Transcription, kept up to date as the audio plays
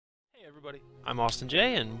Everybody, I'm Austin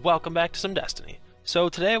J, and welcome back to some Destiny. So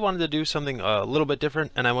today I wanted to do something a little bit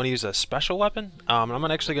different, and I want to use a special weapon. I'm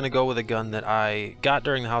actually going to go with a gun that I got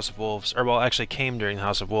during the House of Wolves, or well, actually came during the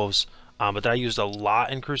House of Wolves, but that I used a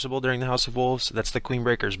lot in Crucible during the House of Wolves. That's the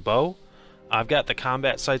Queenbreaker's bow. I've got the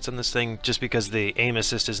combat sights on this thing just because the aim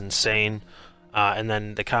assist is insane, and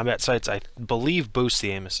then the combat sights I believe boost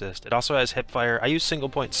the aim assist. It also has hip fire. I use single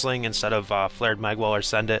point sling instead of flared magwell or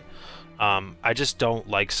send it. I just don't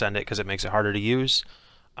like send it because it makes it harder to use.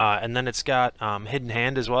 And then it's got hidden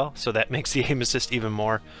hand as well, so that makes the aim assist even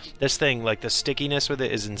more. This thing, like the stickiness with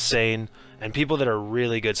it is insane, and people that are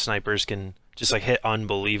really good snipers can just like hit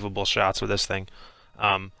unbelievable shots with this thing.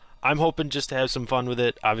 I'm hoping just to have some fun with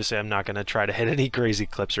it. Obviously I'm not going to try to hit any crazy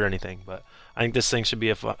clips or anything, but I think this thing should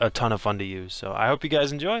be a ton of fun to use. So I hope you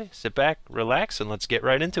guys enjoy. Sit back, relax, and let's get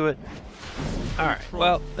right into it. Alright,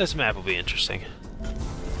 well, this map will be interesting.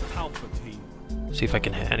 See if I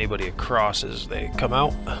can hit anybody across as they come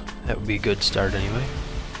out. That would be a good start anyway.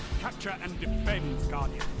 Capture and defend,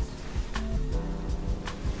 Guardians.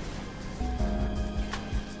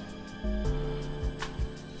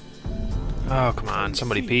 Oh, come on,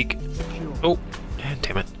 somebody peek. Oh,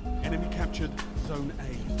 damn it. Enemy captured Zone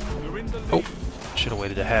A. We're in the lead. Oh, should have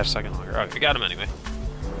waited a half second longer. Okay, I got him anyway.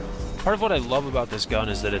 Part of what I love about this gun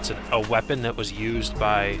is that it's a weapon that was used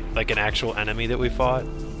by like an actual enemy that we fought.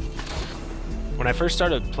 When I first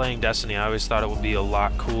started playing Destiny, I always thought it would be a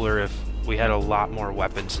lot cooler if we had a lot more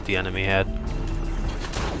weapons that the enemy had.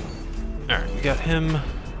 Alright, we got him.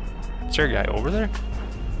 Is there a guy over there?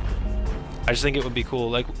 I just think it would be cool.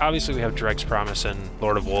 Like, obviously we have Dreg's Promise and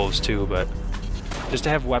Lord of Wolves too, but just to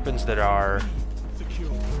have weapons that are...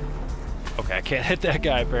 Okay, I can't hit that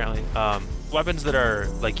guy apparently. Weapons that are,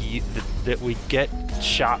 like, that we get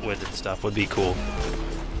shot with and stuff would be cool.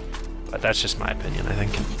 But that's just my opinion, I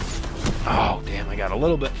think. Oh, damn, I got a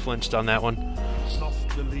little bit flinched on that one.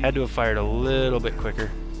 Had to have fired a little bit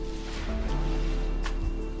quicker.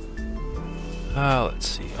 Let's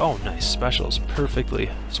see. Oh, nice. Specials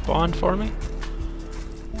perfectly spawned for me.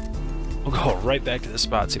 We'll go right back to the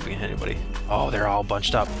spot, see if we can hit anybody. Oh, they're all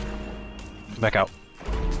bunched up. Come back out.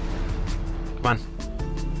 Come on.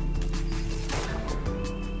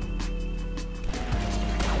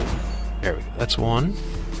 There we go. That's one.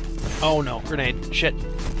 Oh, no. Grenade. Shit.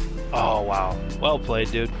 Oh, wow. Well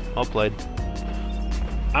played, dude. Well played.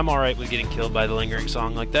 I'm alright with getting killed by the lingering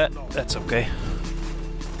song like that. That's okay.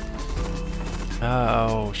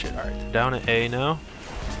 Oh, shit. Alright, they're down at A now. I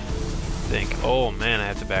think. Oh, man, I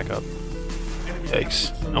have to back up.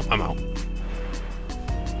 Yikes. Nope, I'm out.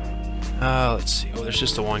 Let's see. Oh, there's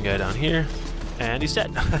just the one guy down here. And he's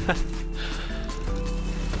dead.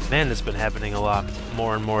 Man, that's been happening a lot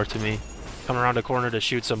more and more to me. Come around a corner to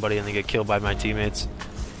shoot somebody and they get killed by my teammates.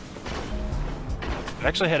 I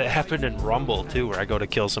actually had it happen in Rumble too, where I go to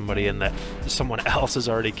kill somebody and that someone else has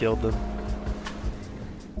already killed them.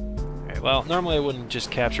 Alright, well, normally I wouldn't just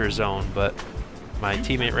capture a zone, but my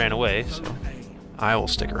teammate ran away, so I will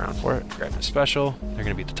stick around for it. Grab a special. They're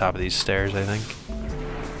gonna be at the top of these stairs, I think.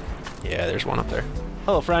 Yeah, there's one up there.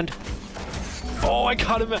 Hello, friend. Oh, I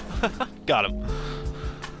got him! Got him.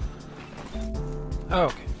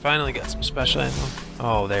 Okay, finally got some special ammo.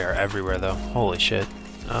 Oh, they are everywhere though. Holy shit.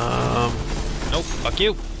 Nope, fuck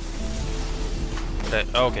you.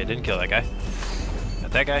 Okay, didn't kill that guy.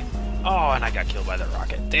 Got that guy. Oh, and I got killed by the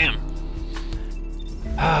rocket. Damn.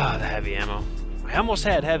 Ah, the heavy ammo. I almost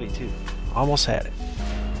had heavy, too. Almost had it.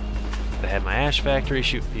 I had my Ash Factory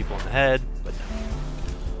shooting people in the head, but no.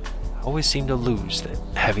 I always seem to lose that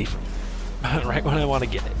heavy right when I want to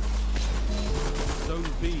get it. Zone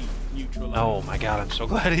B neutralized. Oh my god, I'm so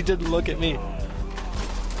glad he didn't look at me.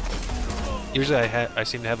 Usually I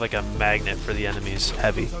seem to have like a magnet for the enemies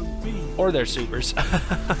heavy. Or their supers.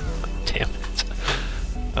 Damn it.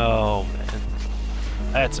 Oh man.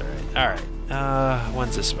 That's alright. Alright.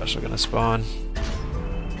 When's this special gonna spawn?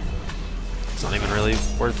 It's not even really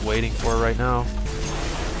worth waiting for right now.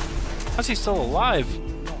 How's he still alive?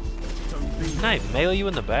 Can I melee you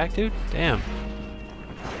in the back, dude? Damn.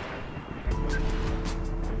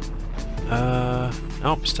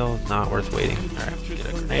 Nope, still not worth waiting. Alright, get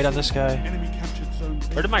a grenade on this guy.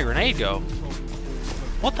 Where did my grenade go?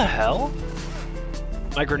 What the hell?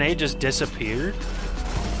 My grenade just disappeared?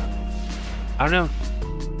 I don't know.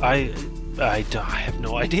 I have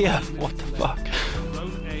no idea. What the fuck?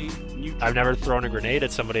 I've never thrown a grenade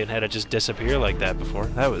at somebody and had it just disappear like that before.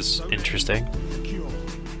 That was interesting.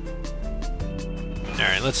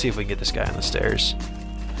 Alright, let's see if we can get this guy on the stairs.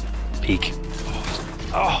 Peek.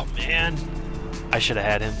 Oh, man. I should have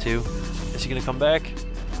had him, too. Is he going to come back?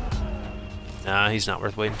 Nah, he's not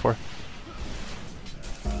worth waiting for.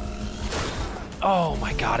 Oh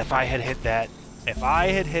my god, if I had hit that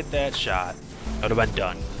shot, I would have been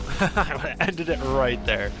done. I would have ended it right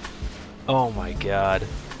there. Oh my god.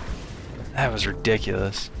 That was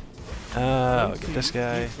ridiculous. I'll get this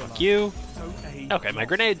guy. Thank you. Okay, my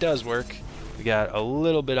grenade does work. We got a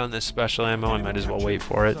little bit on this special ammo. I might as well wait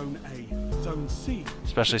for it.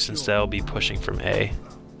 Especially since they'll be pushing from A.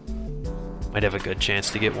 Might have a good chance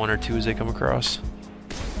to get one or two as they come across.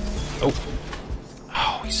 Oh.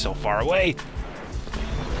 Oh, he's so far away.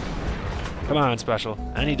 Come on, special.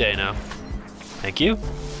 Any day now. Thank you.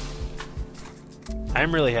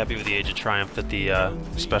 I'm really happy with the Age of Triumph that the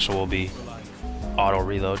special will be auto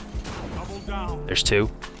reload. There's two.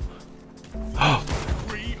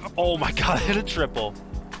 Oh my god, I hit a triple.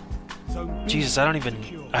 Jesus, I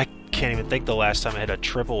can't even think the last time I hit a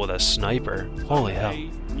triple with a sniper. Holy hell.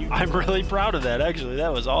 I'm really proud of that, actually.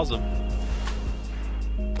 That was awesome.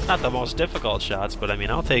 Not the most difficult shots, but I mean,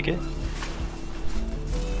 I'll take it.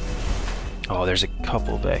 Oh, there's a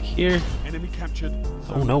couple back here. Enemy captured.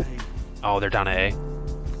 Oh no. Oh, they're down to A.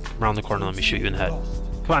 Around the corner, let me shoot you in the head.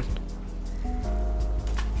 Come on.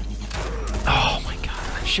 Oh my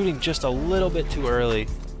god, I'm shooting just a little bit too early.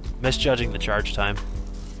 Misjudging the charge time.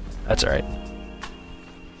 That's alright.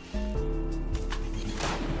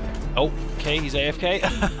 Oh, okay, he's AFK.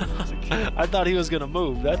 I thought he was gonna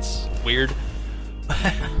move. That's weird.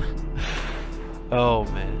 Oh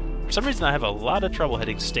man. For some reason I have a lot of trouble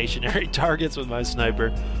hitting stationary targets with my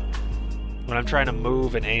sniper. When I'm trying to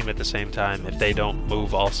move and aim at the same time, if they don't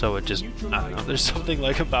move also, it just, I don't know, there's something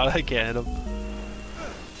like about it, I can't hit him.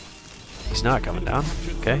 He's not coming down.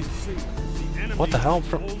 Okay. What the hell?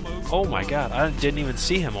 Oh my god, I didn't even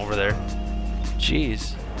see him over there.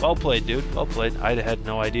 Jeez. Well played, dude. Well played. I had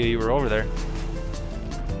no idea you were over there.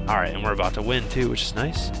 Alright, and we're about to win too, which is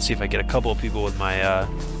nice. Let's see if I get a couple of people with my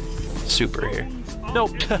super here.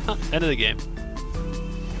 Nope. End of the game.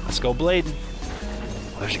 Let's go blading.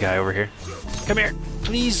 Oh, there's a guy over here. Come here,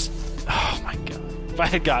 please. Oh my god. If I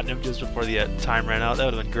had gotten him just before the time ran out, that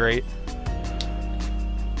would have been great.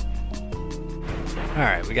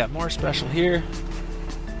 Alright, we got more special here.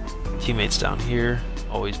 Teammates down here,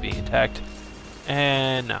 always being attacked.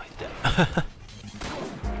 And now he's dead.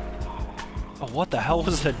 Oh, what the hell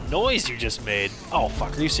was the noise you just made? Oh,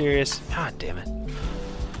 fuck, are you serious? God damn it.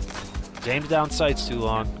 Aimed down sights too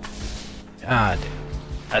long. God damn.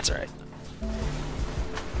 That's alright.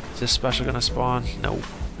 Is this special gonna spawn? Nope,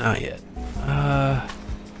 not yet.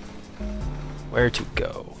 Where to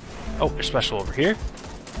go? Oh, there's special over here.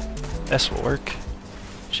 This will work.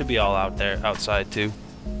 Should be all out there, outside too.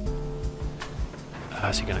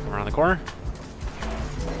 Is he gonna come around the corner?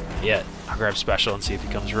 Not yet. I'll grab special and see if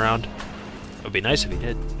he comes around. It would be nice if he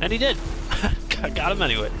did. And he did! Got him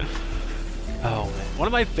anyway. Oh man. One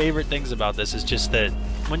of my favorite things about this is just that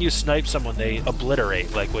when you snipe someone, they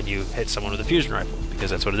obliterate, like when you hit someone with a fusion rifle,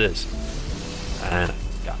 because that's what it is. And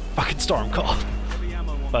I got fucking storm called.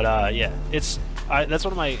 But yeah, that's one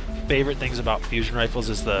of my favorite things about fusion rifles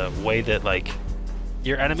is the way that like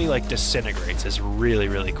your enemy like disintegrates is really,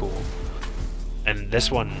 really cool. And this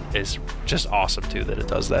one is just awesome too that it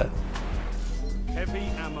does that. Heavy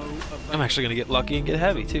ammo I'm actually gonna get lucky and get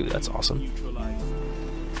heavy too. That's awesome.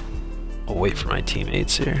 I'll wait for my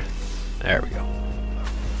teammates here. There we go.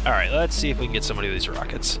 Alright, let's see if we can get somebody with these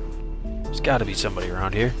rockets. There's gotta be somebody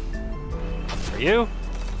around here. For you?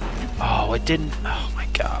 Oh, it didn't. Oh my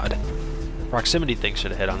god. The proximity thing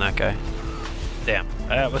should have hit on that guy. Damn.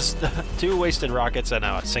 That was 2 wasted rockets and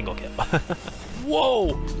a single kill.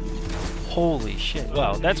 Whoa! Holy shit.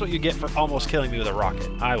 Well, that's what you get for almost killing me with a rocket.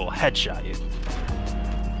 I will headshot you.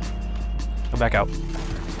 Come back out.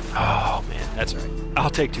 Oh man, that's alright. I'll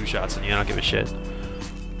take 2 shots on you, I don't give a shit.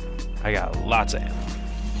 I got lots of ammo.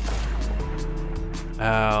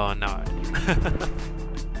 Oh, no.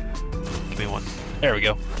 Give me one. There we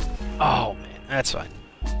go. Oh man, that's fine.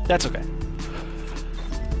 That's okay.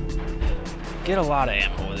 Get a lot of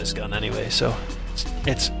ammo with this gun anyway, so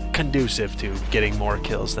it's conducive to getting more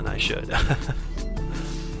kills than I should.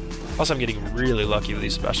 Also, I'm getting really lucky with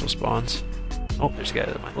these special spawns. Oh, there's a guy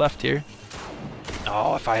to my left here.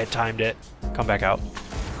 Oh, if I had timed it. Come back out.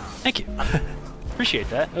 Thank you. Appreciate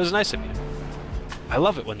that. It was nice of you. I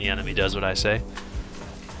love it when the enemy does what I say.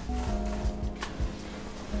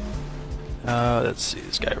 Let's see,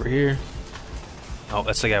 this guy over here. Oh,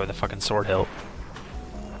 that's the guy with the fucking sword hilt.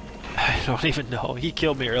 I don't even know. He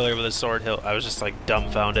killed me earlier with a sword hilt. I was just like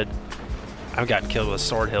dumbfounded. I've gotten killed with a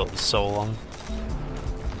sword hilt in so long.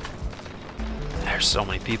 There's so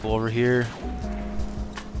many people over here.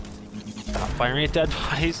 Stop firing at dead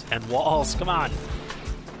bodies and walls. Come on.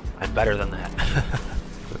 I'm better than that.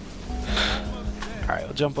 Alright,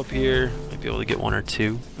 we'll jump up here. Might be able to get one or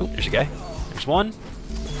two. Oh, there's a guy. There's one.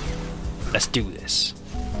 Let's do this.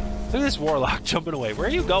 Look at this warlock jumping away. Where are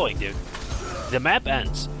you going, dude? The map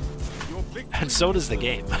ends. And so does the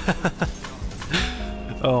game.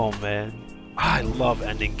 Oh, man. I love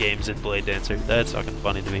ending games in Blade Dancer. That's fucking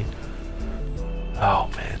funny to me. Oh,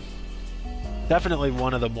 man. Definitely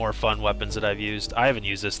one of the more fun weapons that I've used. I haven't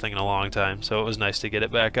used this thing in a long time, so it was nice to get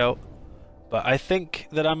it back out. But I think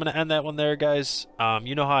that I'm going to end that one there, guys.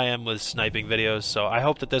 You know how I am with sniping videos, so I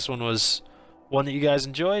hope that this one was one that you guys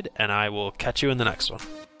enjoyed, and I will catch you in the next one.